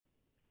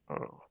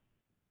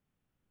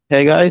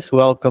Hey guys,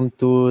 welcome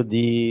to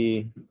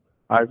the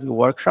RV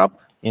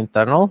workshop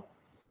internal.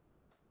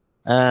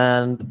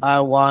 And I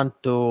want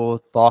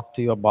to talk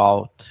to you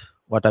about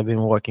what I've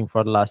been working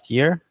for the last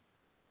year.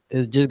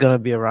 It's just gonna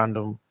be a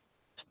random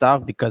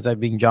stuff because I've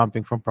been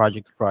jumping from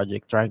project to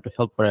project, trying to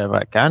help wherever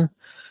I can.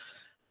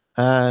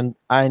 And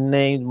I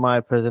named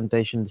my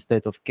presentation the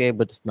state of K,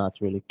 but it's not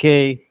really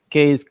K.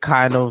 K is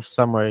kind of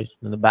somewhere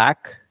in the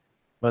back,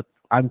 but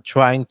I'm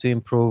trying to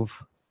improve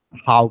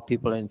how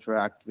people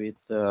interact with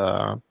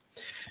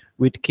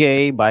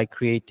K by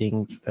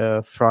creating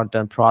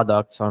front-end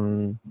products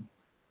on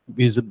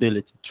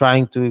usability,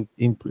 trying to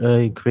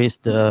increase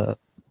the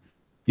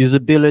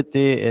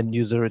usability and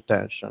user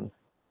retention.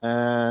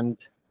 And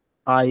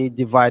I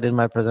divided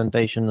my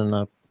presentation in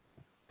a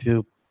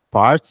few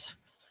parts.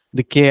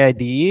 The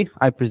KIDE,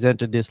 I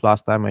presented this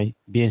last time I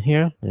been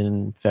here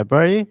in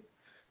February,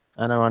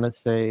 and I want to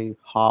say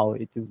how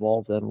it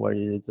evolved and where it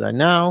is right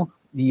now.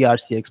 The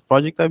RCX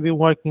project, I've been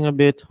working a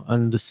bit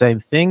on the same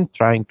thing,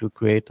 trying to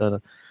create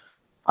a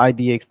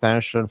IDE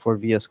extension for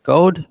VS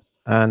Code,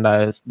 and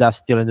that's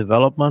still in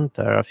development.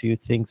 There are a few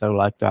things I would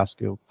like to ask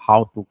you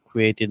how to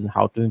create it and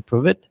how to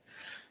improve it.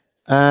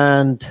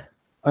 And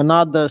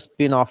another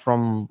spin-off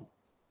from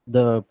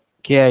the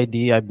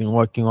KID I've been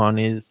working on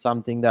is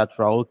something that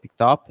Raul picked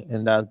up,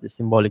 and that's the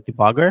symbolic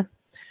debugger.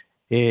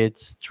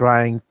 It's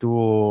trying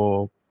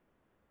to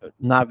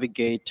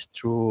navigate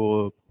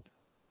through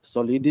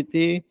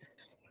Solidity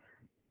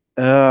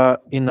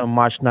in a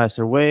much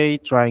nicer way,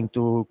 trying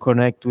to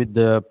connect with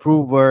the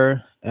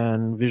prover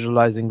and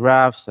visualizing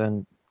graphs,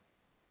 and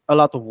a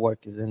lot of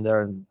work is in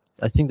there. And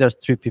I think there's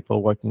 3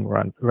 people working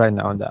right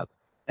now on that.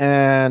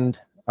 And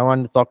I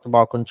want to talk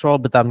about control,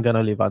 but I'm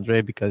gonna leave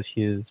Andre because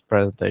his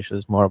presentation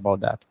is more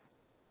about that.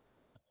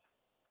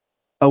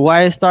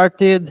 Why I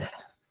started?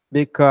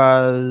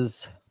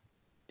 Because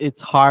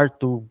it's hard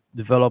to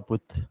develop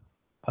with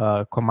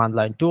command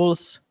line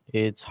tools.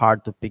 It's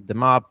hard to pick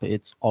them up.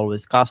 It's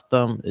always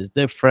custom. It's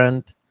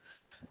different.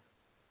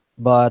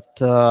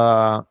 But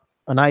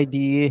an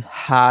IDE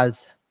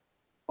has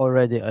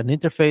already an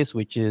interface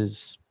which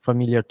is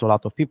familiar to a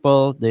lot of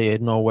people. They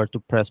know where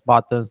to press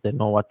buttons. They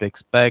know what to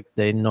expect.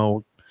 They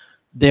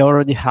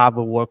already have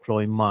a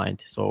workflow in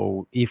mind.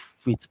 So if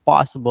it's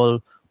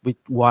possible, we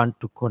want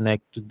to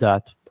connect to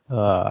that.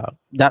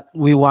 That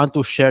we want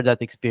to share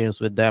that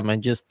experience with them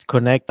and just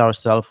connect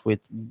ourselves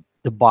with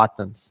the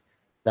buttons.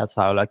 That's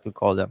how I like to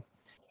call them.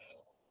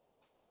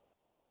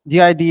 The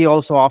IDE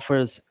also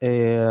offers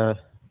a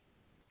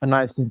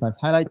nice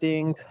syntax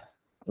highlighting,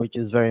 which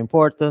is very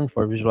important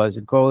for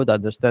visualizing code,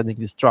 understanding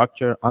the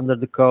structure under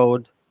the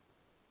code,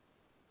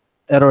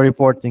 error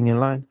reporting in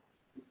line.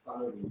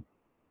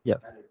 Yes.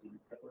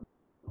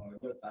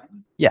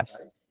 Yes.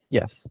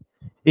 Yes.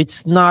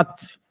 It's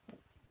not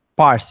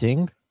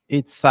parsing.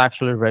 It's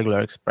actually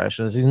regular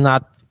expressions. It's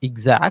not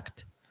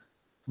exact,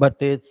 but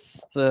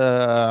it's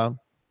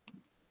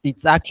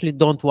actually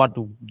don't want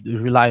to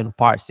rely on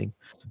parsing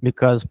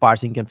because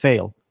parsing can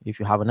fail if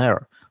you have an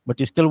error. But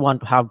you still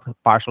want to have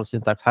partial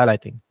syntax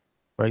highlighting.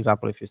 For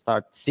example, if you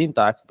start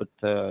syntax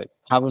but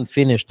haven't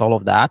finished all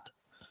of that,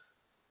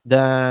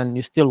 then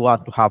you still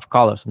want to have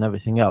colors and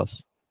everything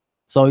else.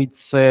 So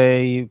it's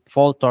a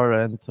fault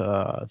tolerant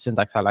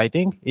syntax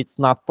highlighting. It's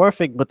not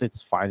perfect, but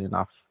it's fine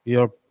enough.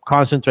 You're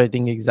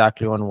concentrating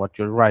exactly on what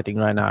you're writing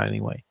right now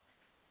anyway.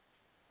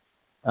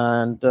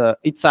 And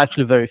it's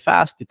actually very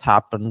fast. It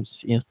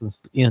happens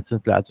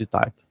instantly as you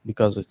type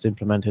because it's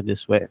implemented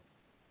this way.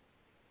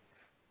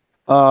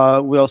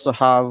 We also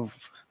have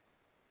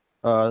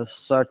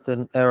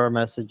certain error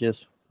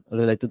messages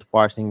related to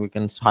parsing. We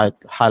can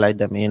highlight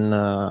them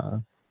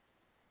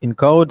in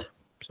code.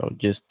 So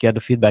just get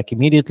the feedback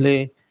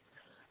immediately.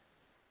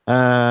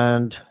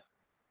 And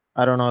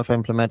I don't know if I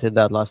implemented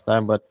that last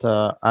time, but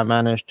I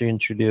managed to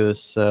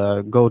introduce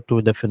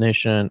go-to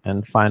definition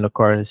and find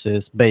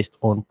occurrences based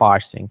on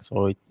parsing.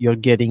 So you're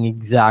getting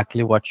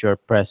exactly what you're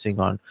pressing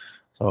on.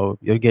 So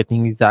you're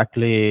getting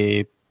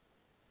exactly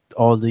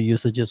all the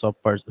usages of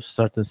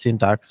certain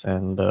syntax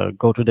and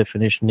go-to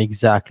definition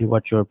exactly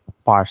what you're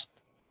parsed.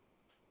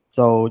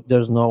 So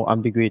there's no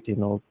ambiguity,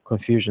 no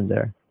confusion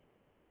there.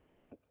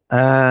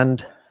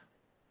 And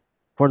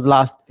for the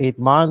last 8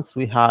 months,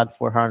 we had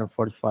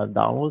 445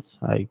 downloads.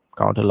 I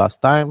counted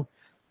last time.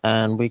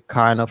 And we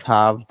kind of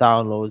have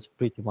downloads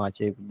pretty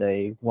much every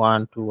day,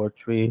 1, 2, or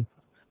 3.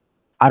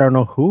 I don't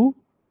know who.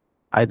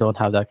 I don't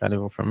have that kind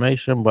of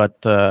information, but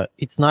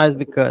it's nice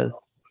because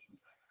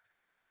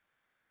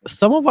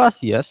some of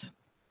us, yes.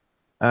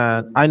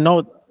 And I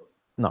know,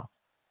 no.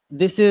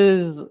 This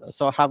is,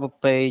 so I have a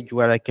page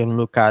where I can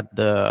look at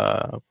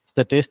the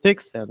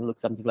statistics and look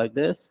something like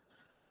this.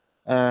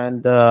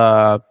 And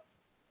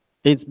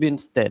it's been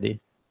steady.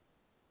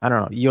 I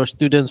don't know. Your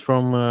students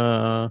from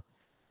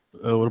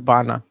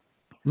Urbana.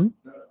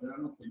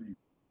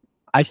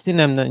 I've seen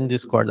them in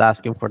Discord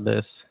asking for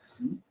this.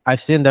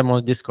 I've seen them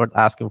on Discord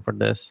asking for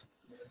this.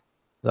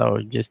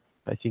 So just,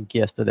 I think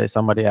yesterday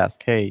somebody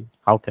asked, hey,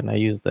 how can I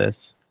use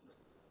this?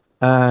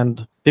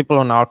 and people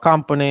in our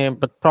company,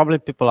 but probably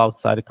people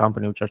outside the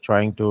company which are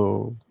trying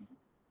to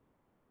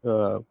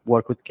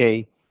work with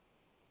K,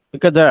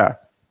 because there are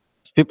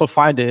people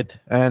find it,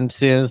 and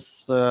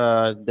since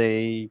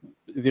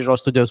Visual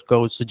Studio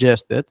Code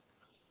suggested,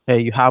 hey,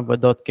 you have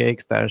a .k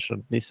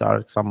extension. These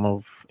are some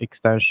of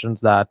extensions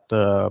that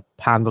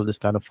handle this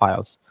kind of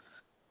files.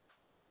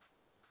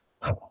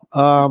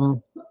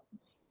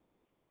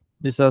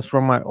 This is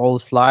from my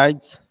old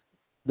slides.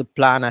 The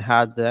plan I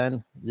had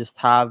then, just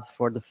have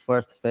for the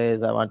first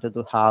phase, I wanted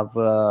to have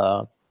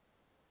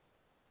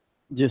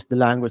just the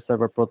language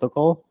server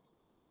protocol,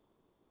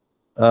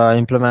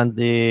 implement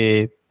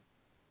the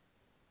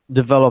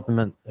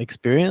development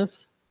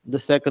experience. The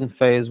second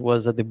phase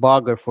was a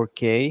debugger for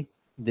K.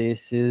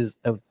 This is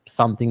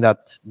something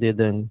that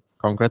didn't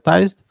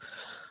concretize.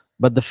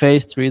 But the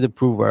phase 3, the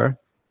prover,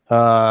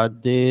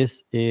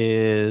 this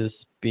is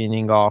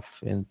spinning off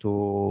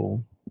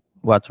into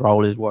what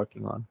Raul is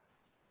working on.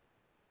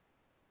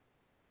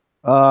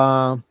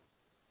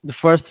 The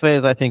first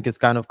phase, I think, is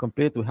kind of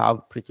complete. We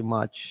have pretty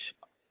much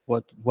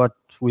what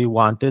we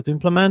wanted to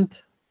implement,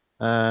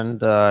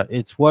 and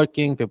it's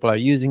working. People are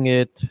using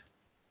it.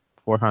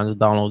 400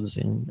 downloads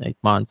in 8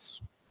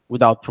 months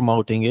without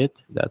promoting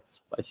it.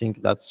 I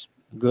think that's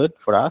good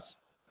for us.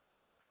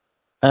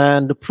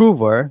 And the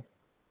prover,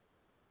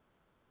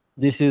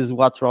 this is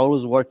what Raul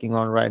is working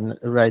on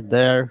right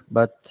there.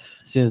 But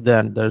since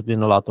then, there's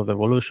been a lot of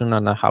evolution,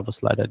 and I have a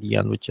slide at the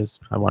end, which is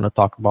I want to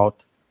talk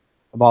about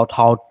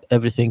how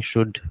everything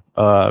should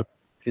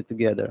fit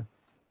together.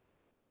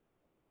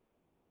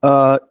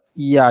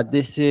 Yeah,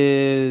 this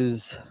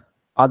is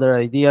other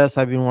ideas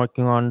I've been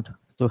working on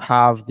to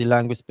have the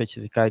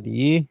language-specific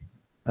IDE,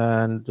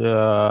 and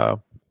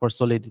for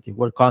Solidity.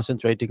 We're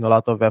concentrating a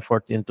lot of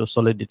effort into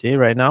Solidity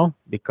right now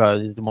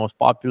because it's the most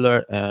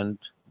popular, and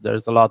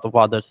there's a lot of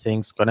other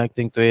things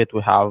connecting to it.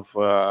 We have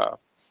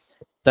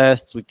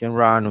tests we can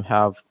run. We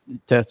have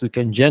tests we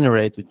can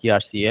generate with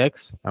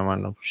ERCX. I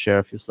want to share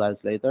a few slides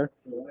later.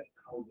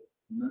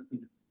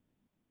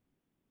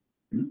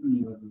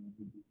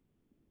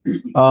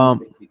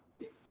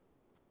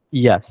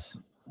 Yes.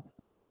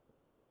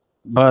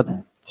 But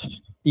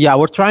yeah,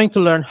 we're trying to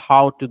learn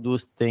how to do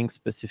things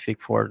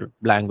specific for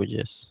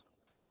languages.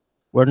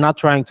 We're not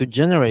trying to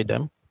generate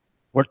them.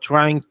 We're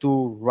trying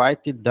to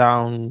write it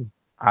down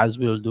as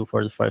we'll do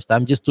for the first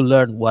time, just to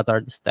learn what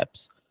are the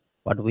steps,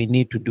 what we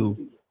need to do.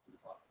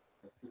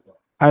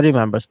 I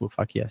remember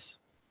Spoofak, yes.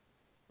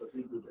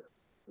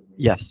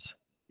 Yes.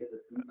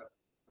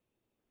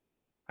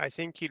 I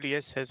think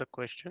Elias has a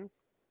question.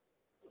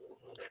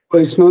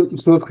 Well,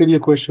 it's not really a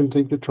question.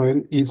 Thank you,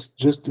 Tryon. It's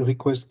just a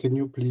request. Can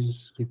you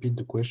please repeat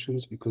the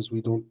questions because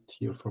we don't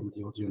hear from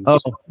the audience? Oh,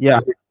 yeah.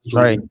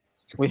 Sorry.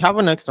 We have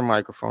an extra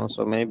microphone,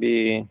 so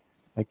maybe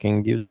I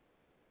can give.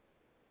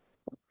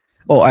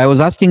 Oh, I was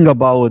asking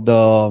about.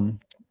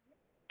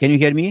 Can you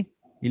hear me,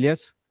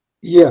 Elias?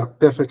 Yeah,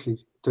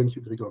 perfectly. Thank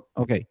you, Grigor.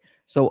 Okay.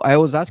 So I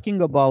was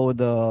asking about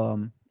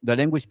the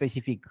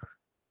language-specific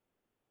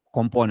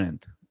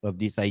component of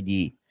this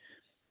IDE,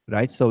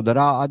 right? So there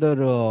are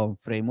other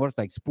frameworks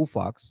like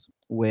Spoofax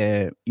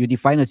where you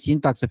define a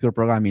syntax of your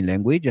programming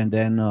language, and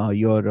then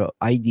your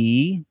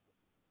IDE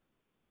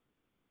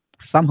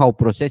somehow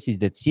processes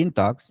that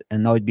syntax,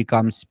 and now it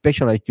becomes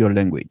specialized to your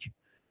language,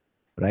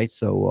 right?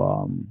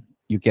 So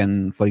you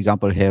can, for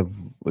example, have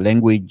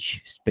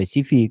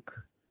language-specific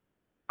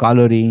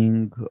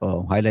coloring,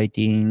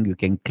 highlighting. You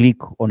can click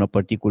on a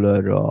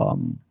particular,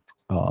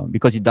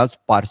 because it does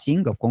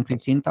parsing of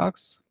concrete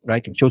syntax,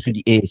 right? It shows you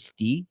the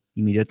AST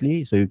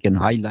immediately, so you can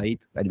highlight.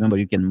 I remember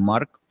you can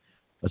mark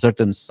a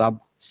certain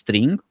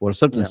sub-string or a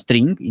certain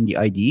string in the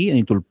IDE, and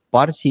it will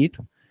parse it.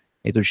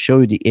 It will show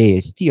you the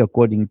AST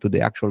according to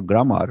the actual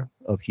grammar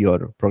of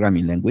your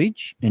programming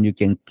language, and you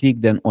can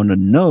click then on the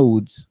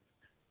nodes,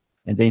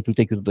 and then it will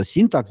take you to the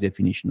syntax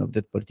definition of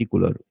that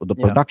particular, or the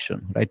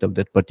production, right, of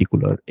that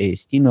particular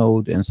AST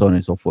node, and so on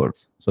and so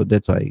forth. So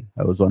that's why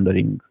I was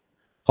wondering,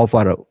 how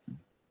far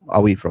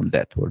are we from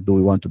that, or do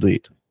we want to do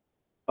it?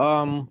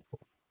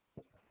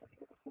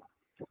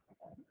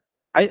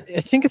 I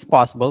think it's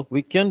possible.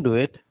 We can do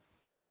it.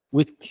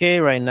 With K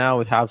right now,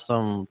 we have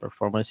some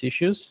performance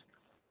issues.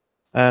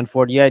 And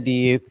for the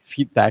IDE,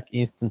 feedback,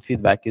 instant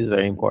feedback is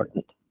very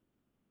important.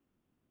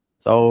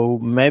 So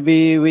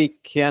maybe we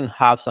can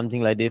have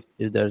something like this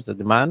if there's a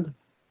demand.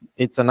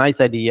 It's a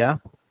nice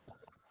idea.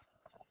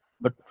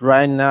 But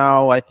right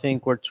now, I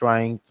think we're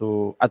trying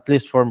to, at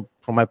least from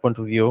my point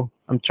of view,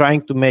 I'm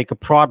trying to make a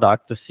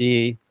product to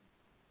see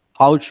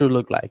how it should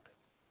look like,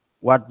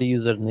 what the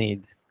user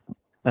need.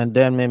 And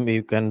then maybe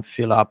you can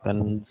fill up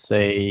and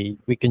say,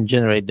 we can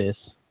generate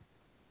this.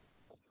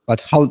 But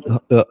how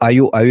are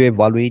you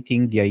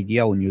evaluating the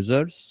idea on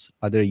users,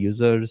 other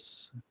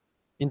users?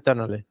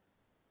 Internally.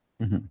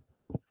 Mm-hmm.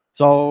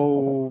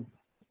 So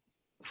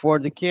for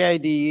the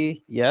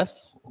KIDE,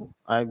 yes,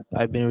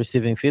 I've been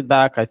receiving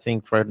feedback. I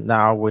think for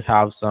now we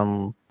have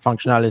some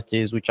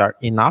functionalities which are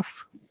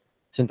enough,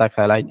 syntax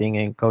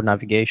highlighting and code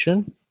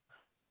navigation.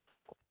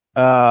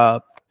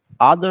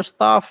 Other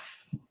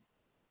stuff,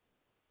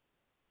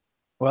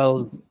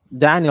 Well,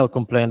 Daniel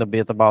complained a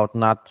bit about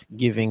not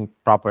giving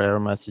proper error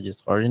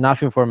messages or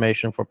enough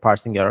information for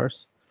parsing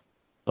errors.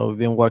 So we've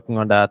been working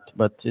on that,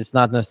 but it's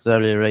not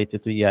necessarily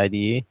related to the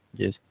IDE,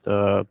 just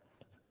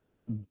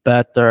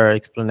better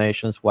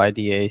explanations why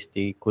the AST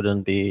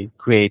couldn't be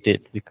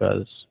created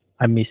because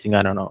I'm missing,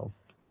 I don't know,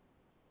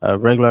 a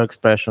regular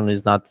expression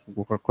is not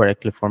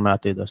correctly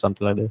formatted or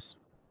something like this.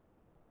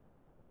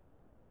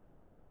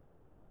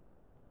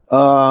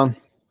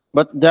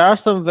 But there are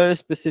some very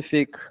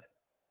specific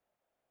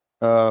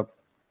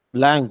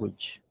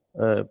language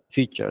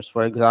features.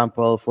 For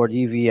example, for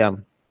EVM,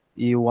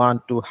 you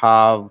want to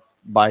have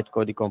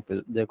bytecode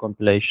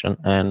decompilation,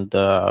 and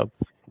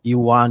you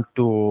want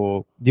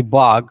to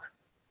debug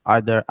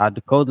either at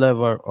the code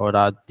level or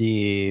at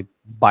the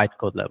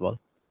bytecode level.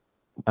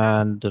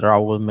 And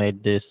Raul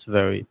made this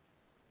very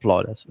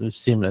flawless,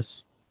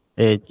 seamless.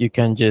 You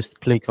can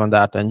just click on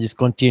that and just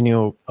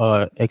continue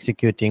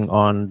executing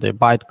on the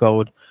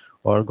bytecode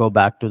or go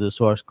back to the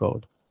source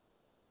code.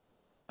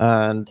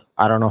 And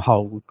I don't know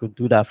how we could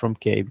do that from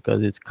K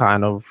because it's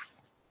kind of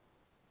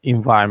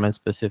environment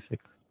specific.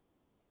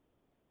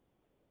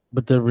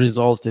 But the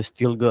result is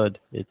still good.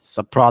 It's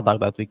a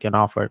product that we can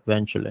offer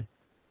eventually.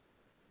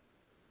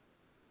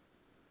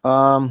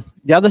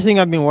 The other thing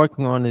I've been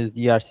working on is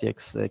the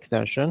RCX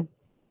extension.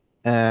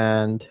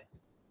 And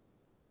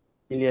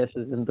Elias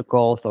is in the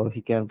call, so he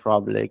can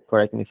probably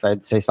correct me if I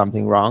say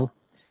something wrong.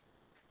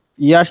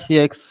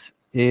 ERCX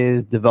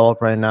is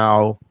developed right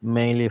now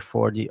mainly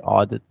for the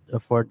audit,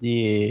 for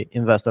the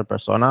investor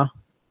persona.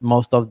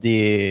 Most of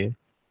the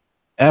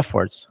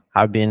efforts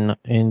have been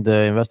in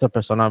the investor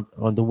persona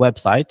on the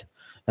website,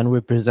 and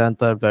we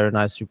present a very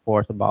nice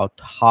report about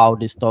how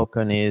this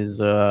token is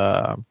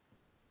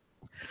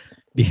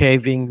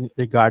behaving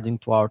regarding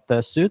to our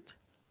test suite.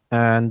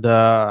 And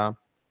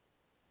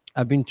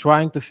I've been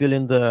trying to fill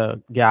in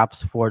the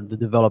gaps for the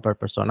developer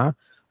persona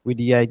with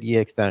the IDE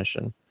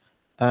extension.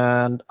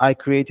 And I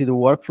created a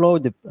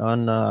workflow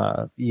on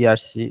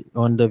ERC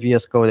on the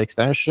VS Code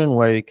extension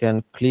where you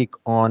can click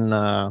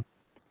on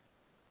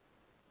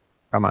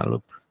command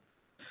loop.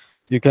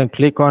 You can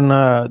click on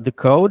the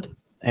code,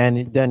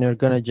 and then you're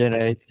gonna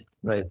generate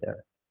right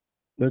there.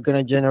 You're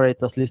gonna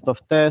generate a list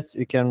of tests.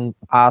 You can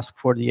ask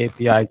for the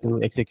API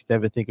to execute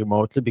everything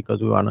remotely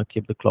because we want to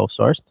keep the closed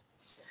source.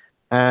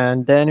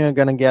 And then you're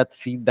gonna get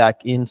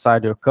feedback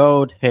inside your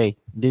code. Hey,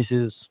 this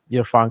is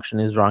your function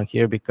is wrong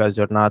here because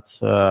you're not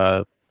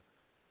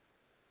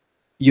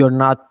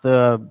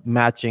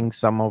matching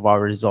some of our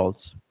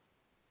results.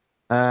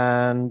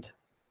 And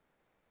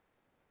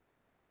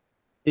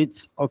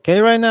it's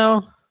okay right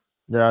now.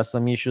 There are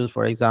some issues.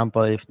 For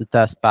example, if the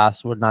test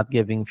pass, we're not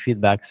giving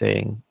feedback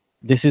saying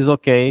this is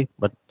okay,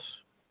 but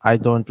I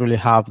don't really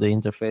have the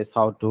interface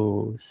how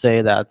to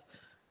say that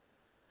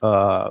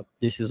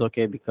this is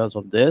okay because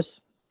of this.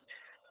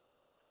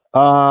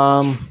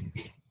 I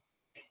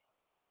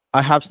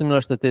have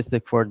similar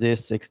statistic for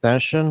this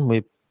extension.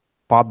 We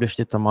published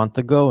it a month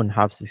ago and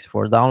have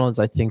 64 downloads.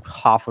 I think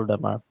half of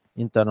them are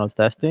internal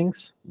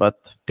testings,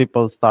 but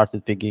people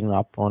started picking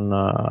up on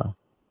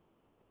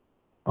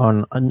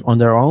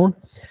their own.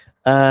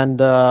 And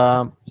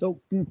So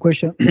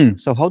question,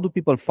 so how do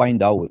people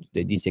find out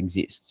that this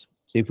exists?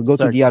 So if you go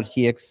Search. to the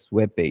RCX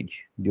webpage,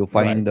 do you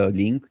find a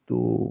link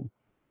to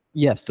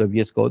yes, the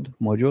VS Code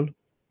module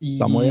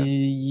somewhere?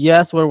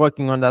 yes, we're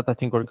working on that. I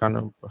think we're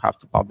gonna have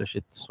to publish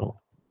it soon.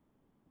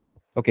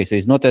 Okay, so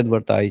it's not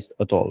advertised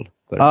at all.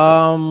 Correct?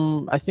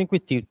 I think we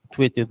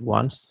tweeted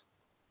once,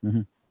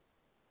 Mhm.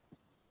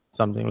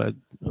 something like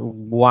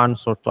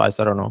once or twice,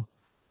 I don't know.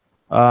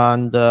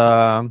 And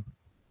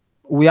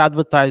we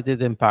advertised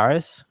it in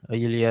Paris.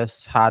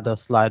 Elias had a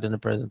slide in the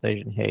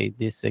presentation. Hey,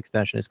 this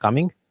extension is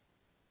coming.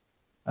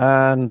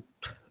 And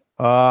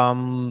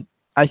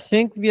I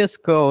think VS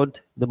Code,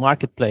 the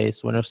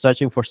marketplace, when you're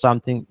searching for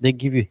something, they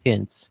give you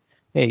hints.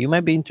 Hey, you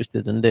might be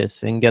interested in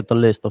this, and get a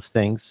list of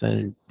things.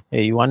 And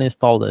hey, you want to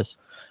install this.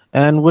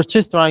 And we're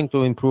just trying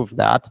to improve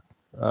that.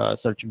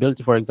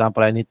 Searchability, for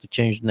example, I need to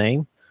change the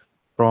name.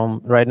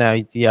 From right now,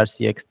 it's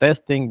ERCX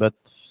testing, but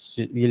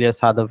Elias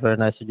had a very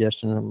nice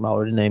suggestion about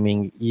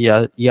renaming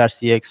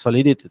ERCX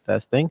solidity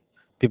testing.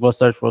 People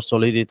search for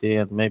solidity,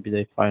 and maybe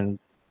they find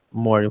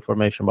more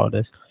information about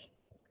this.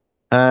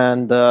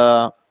 And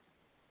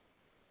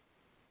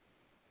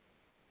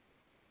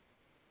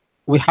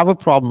we have a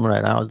problem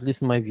right now, at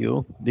least in my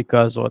view,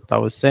 because what I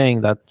was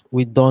saying, that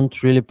we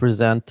don't really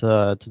present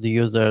to the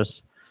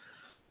users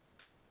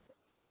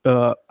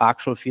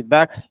actual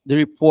feedback. The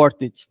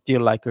report, it's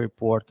still like a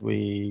report.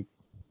 We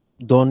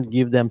don't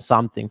give them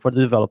something, for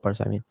the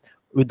developers, I mean.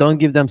 We don't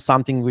give them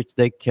something which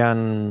they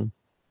can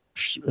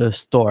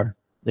store,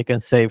 they can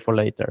save for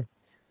later.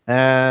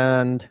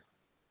 And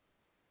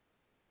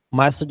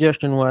my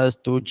suggestion was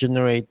to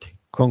generate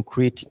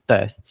concrete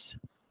tests.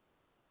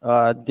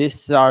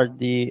 These are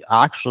the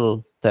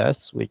actual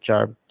tests which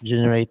are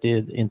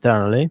generated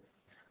internally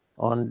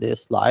on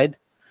this slide.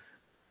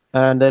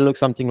 And they look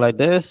something like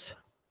this.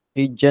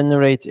 It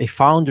generates a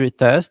Foundry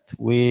test,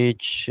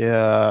 which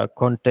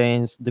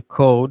contains the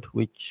code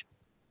which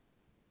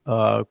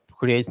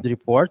creates the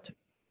report.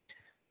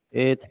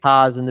 It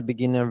has in the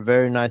beginning a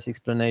very nice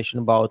explanation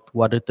about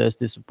what the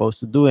test is supposed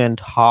to do and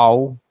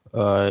how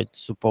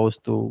it's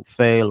supposed to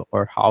fail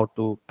or how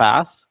to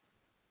pass.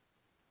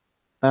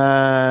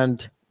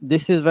 And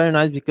this is very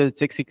nice because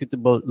it's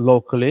executable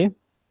locally,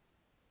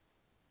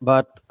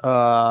 but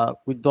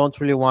we don't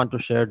really want to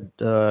share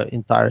the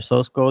entire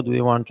source code.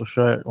 We want to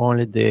share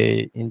only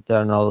the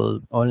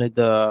internal, only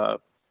the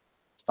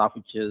stuff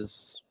which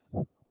is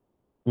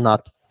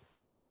not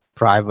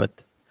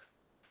private.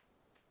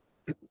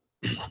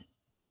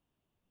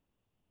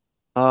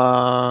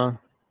 Oh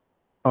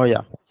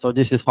yeah, so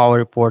this is how a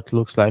report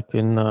looks like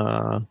in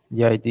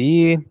the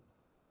IDE.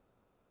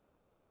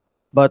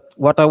 But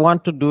what I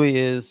want to do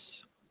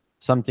is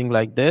something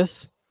like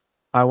this.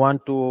 I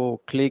want to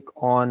click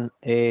on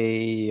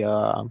a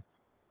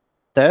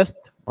test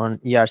on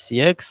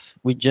ERCX.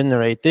 We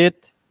generate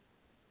it.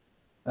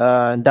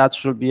 And that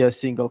should be a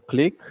single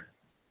click.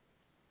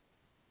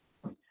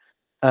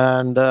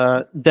 And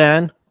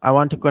then I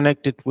want to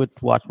connect it with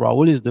what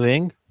Raul is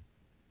doing.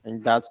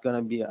 And that's going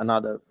to be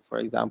another, for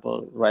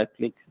example, right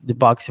click,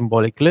 debug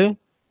symbolically.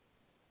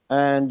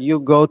 And you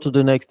go to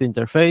the next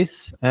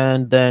interface,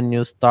 and then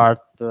you start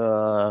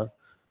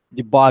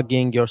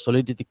debugging your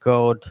Solidity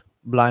code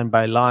line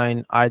by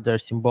line, either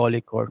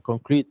symbolic or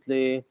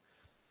concretely.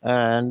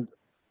 And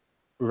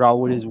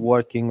Raul is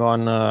working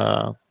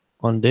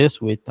on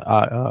this with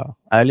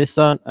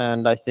Alison,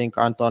 and I think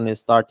Anton has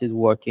started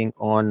working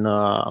on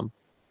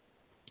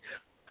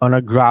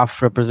a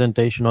graph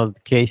representation of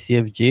the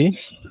KCFG,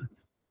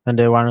 and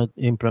they want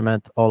to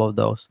implement all of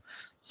those.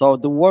 So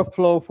the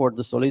workflow for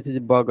the Solidity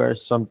debugger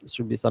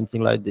should be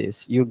something like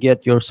this. You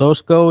get your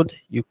source code,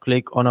 you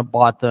click on a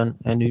button,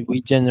 and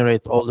we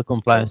generate all the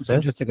compliance So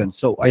tests. just a second.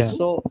 So I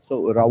saw,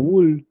 so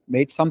Raul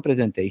made some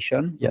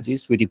presentation. Yes.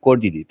 This, we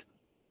recorded it.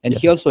 And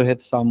Yes. he also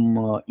had some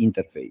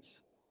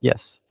interface,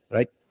 Yes.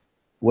 right?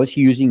 Was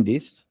he using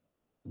this?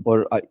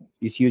 Or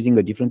is he using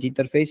a different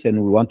interface and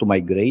we want to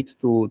migrate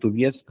to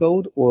VS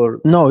Code?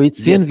 Or No,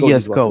 it's in VS VS Code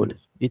is what we Code.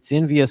 use? It's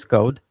in VS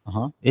Code.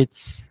 Uh-huh.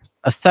 It's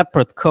a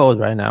separate code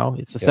right now.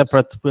 It's a Yes.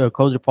 separate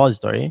code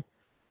repository,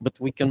 but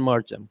we can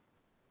merge them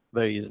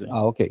very easily.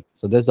 Ah, okay.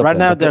 So that's the Right plan.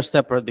 now Okay. they're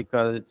separate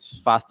because it's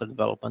faster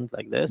development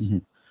like this.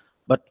 Mhm.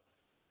 But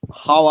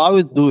how I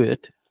would do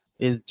it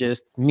is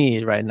just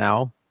me right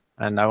now,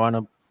 and I want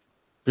to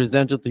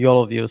present it to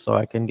all of you so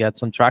I can get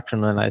some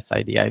traction on this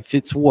idea. If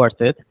it's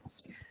worth it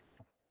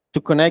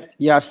to connect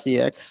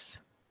ERCX,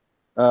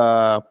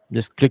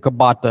 just click a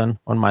button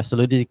on my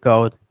Solidity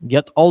code,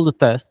 get all the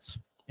tests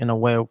in a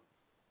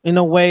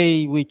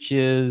way which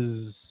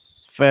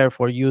is fair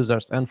for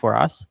users and for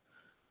us,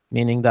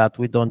 meaning that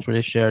we don't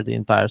really share the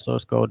entire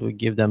source code. We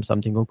give them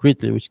something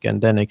concretely which can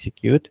then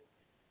execute.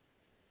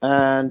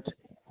 And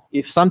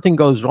if something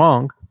goes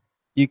wrong,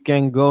 you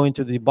can go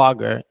into the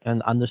debugger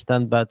and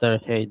understand better,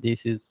 hey,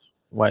 this is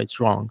why it's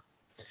wrong.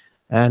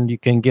 And you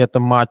can get a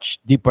much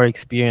deeper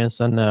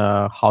experience on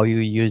how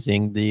you're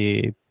using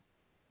the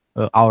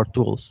our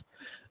tools.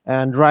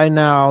 And right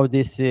now,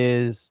 this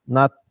is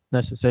not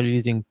necessarily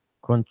using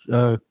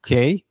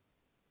K,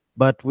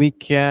 but we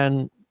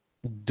can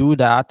do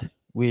that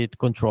with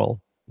control,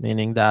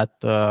 meaning that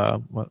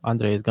well,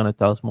 Andre is going to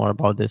tell us more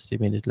about this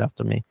immediately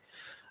after me.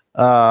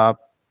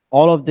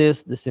 All of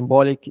this, the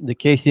symbolic, the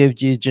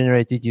KCFG is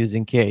generated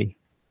using K.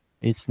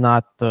 It's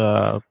not,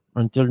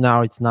 until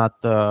now, it's not,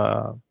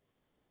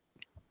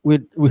 we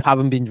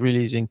haven't been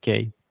really using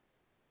K.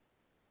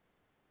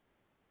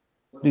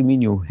 What do you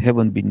mean you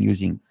haven't been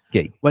using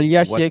K? Well,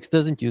 ERCX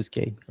doesn't use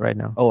K right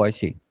now. Oh, I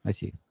see. I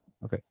see.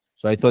 Okay.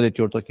 So I thought that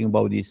you were talking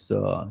about this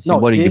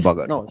symbolic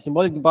debugger. No,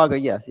 symbolic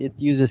debugger, yes, it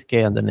uses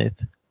K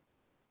underneath.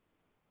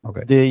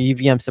 Okay. The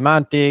EVM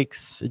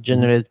semantics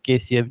generates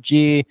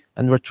KCFG,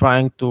 and we're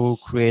trying to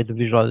create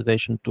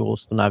visualization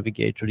tools to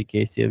navigate through the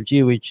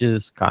KCFG, which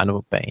is kind of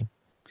a pain.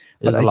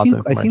 There's But a lot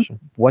of I think information.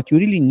 what you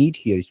really need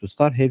here is to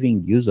start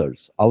having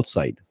users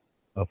outside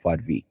of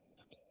RV,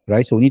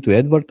 right? So we need to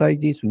advertise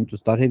this. We need to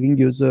start having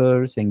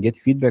users and get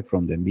feedback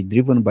from them. Be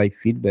driven by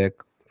feedback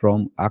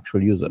from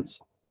actual users,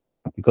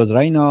 because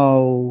right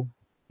now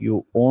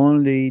you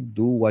only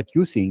do what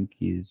you think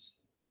is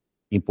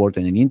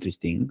important and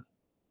interesting,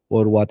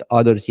 or what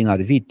others in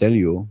RV tell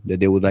you that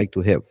they would like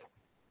to have.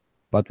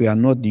 But we are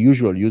not the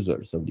usual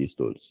users of these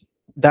tools.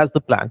 That's the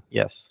plan,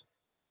 yes.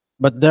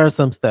 But there are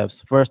some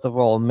steps. First of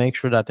all, make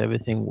sure that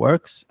everything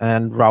works,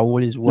 and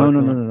Raul is No,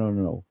 working.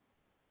 no.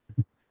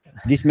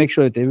 This make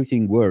sure that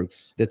everything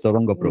works. That's a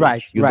wrong approach.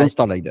 Right, You don't right.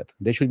 start like that.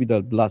 That should be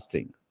the last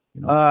thing.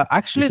 You know?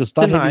 Actually, you should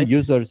start tonight, having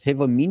users,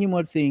 have a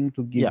minimal thing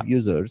to give Yeah.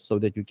 users so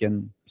that you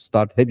can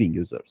start having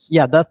users.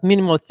 yeah, that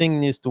minimal thing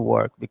needs to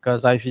work,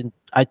 because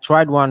I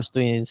tried once to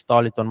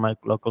install it on my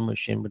local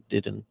machine, but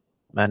didn't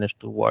manage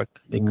to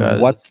work because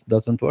What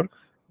doesn't work?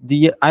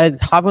 I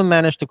haven't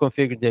managed to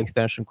configure the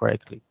extension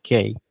correctly.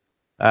 K,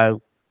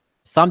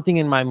 something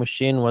in my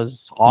machine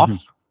was off,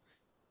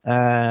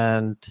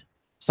 and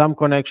some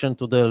connection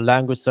to the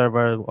language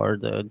server or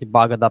the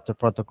debug adapter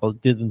protocol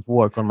didn't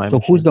work on my So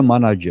machine. who's the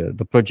manager,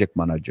 the project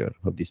manager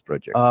of this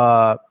project?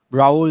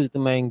 Raul is the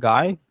main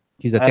guy.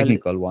 He's the Ali-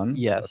 technical one.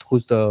 yes. But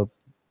who's the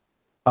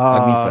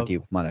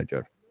administrative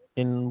manager?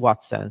 In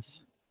what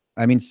sense?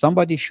 I mean,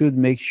 somebody should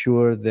make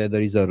sure that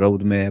there is a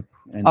roadmap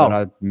and Oh, there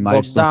are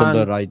milestones on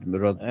the Bogdan right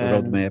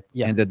roadmap,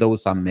 yeah. and that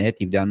those are met.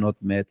 If they are not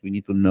met, we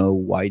need to know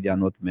why they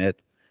are not met.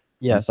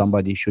 And Yes.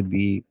 somebody should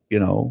be,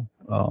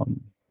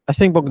 I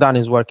think Bogdan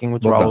is working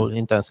with Bogdan. Raul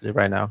intensely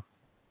right now.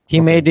 He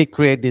Okay. made it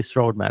create this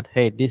roadmap.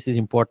 Hey, this is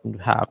important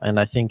to have. And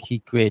I think he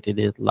created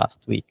it last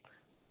week.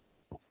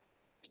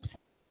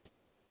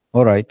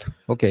 all right,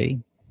 okay.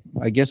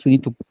 I guess we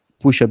need to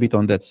push a bit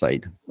on that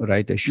side,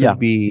 right? It should Yeah,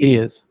 be he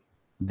is.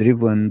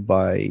 driven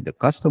by the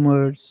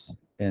customers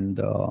and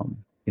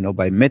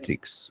by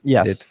metrics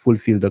Yes. that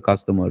fulfill the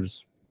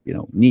customers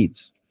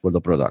needs for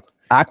the product.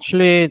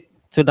 Actually,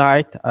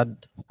 tonight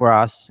for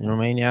us in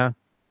Romania,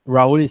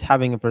 Raul is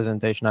having a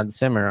presentation at the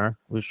seminar.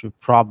 We should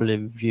probably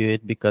view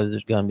it because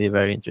it's going to be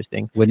very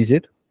interesting. When is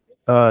it?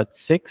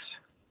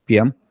 6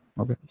 PM?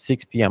 Okay.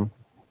 6 p.m.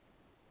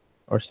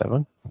 or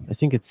 7. I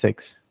think it's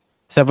 6.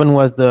 7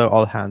 was the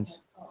all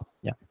hands.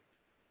 Yeah.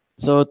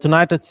 So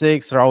tonight at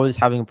 6, Raul is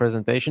having a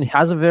presentation. He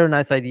has a very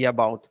nice idea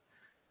about,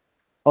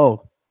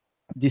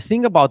 the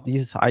thing about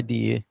this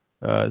idea,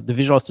 the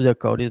Visual Studio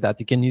Code, is that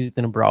you can use it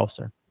in a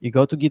browser. You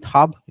go to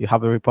GitHub, you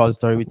have a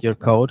repository with your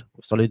code,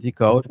 Solidity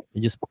code.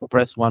 You just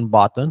press one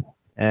button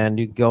and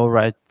you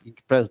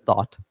press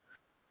dot.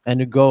 And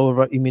you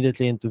go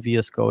immediately into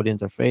VS Code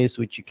interface,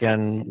 which you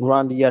can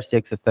run the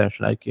ERCX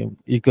extension. Like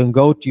you can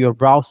go to your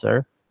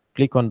browser,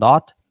 click on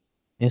dot,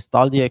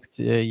 install the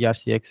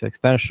ERCX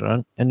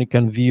extension, and you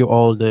can view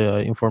all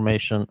the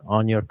information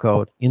on your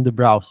code in the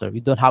browser.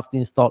 You don't have to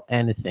install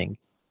anything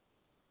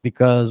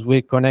because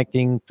we're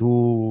connecting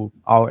to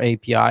our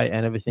API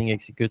and everything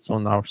executes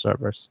on our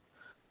servers.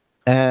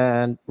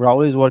 And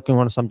Raul is working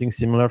on something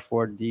similar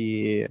for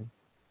the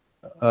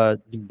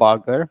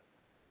debugger.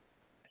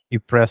 You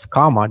press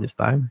comma this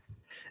time,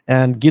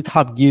 and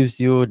GitHub gives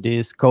you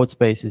this code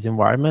spaces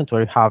environment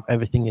where you have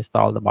everything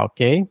installed about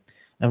K,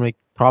 and we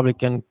probably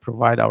can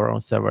provide our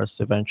own servers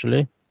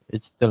eventually.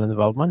 It's still in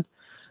development.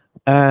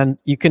 And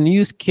you can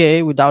use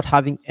K without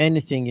having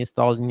anything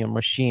installed in your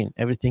machine.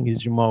 Everything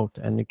is remote,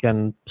 and you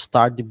can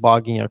start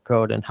debugging your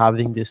code and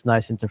having this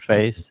nice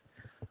interface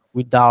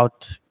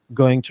without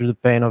going through the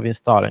pain of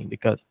installing,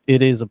 because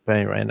it is a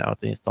pain right now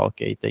to install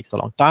K. It takes a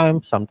long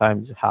time.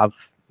 Sometimes you have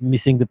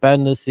missing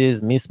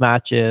dependencies,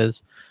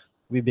 mismatches.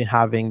 We've been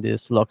having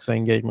this LOXO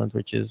engagement,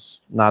 which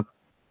is not,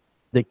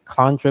 they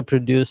can't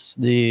reproduce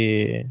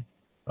the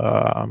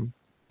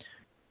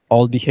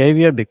old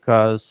behavior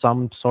because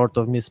some sort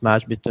of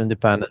mismatch between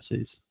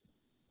dependencies.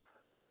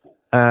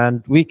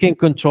 And we can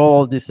control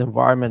all this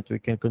environment. We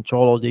can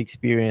control all the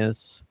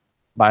experience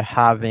by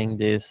having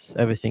this,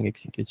 everything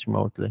executes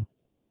remotely.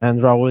 And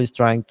Raul is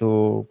trying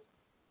to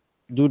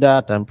do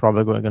that, and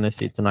probably we're going to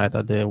see tonight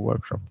at the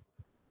workshop.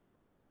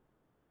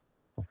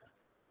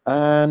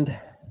 And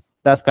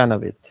that's kind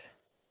of it.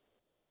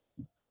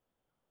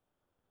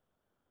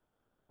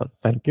 So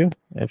thank you.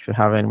 If you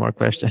have any more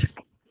questions.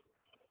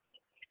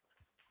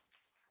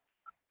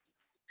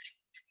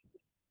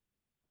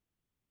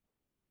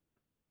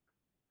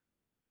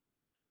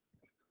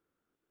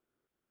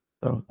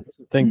 So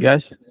thank you,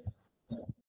 guys.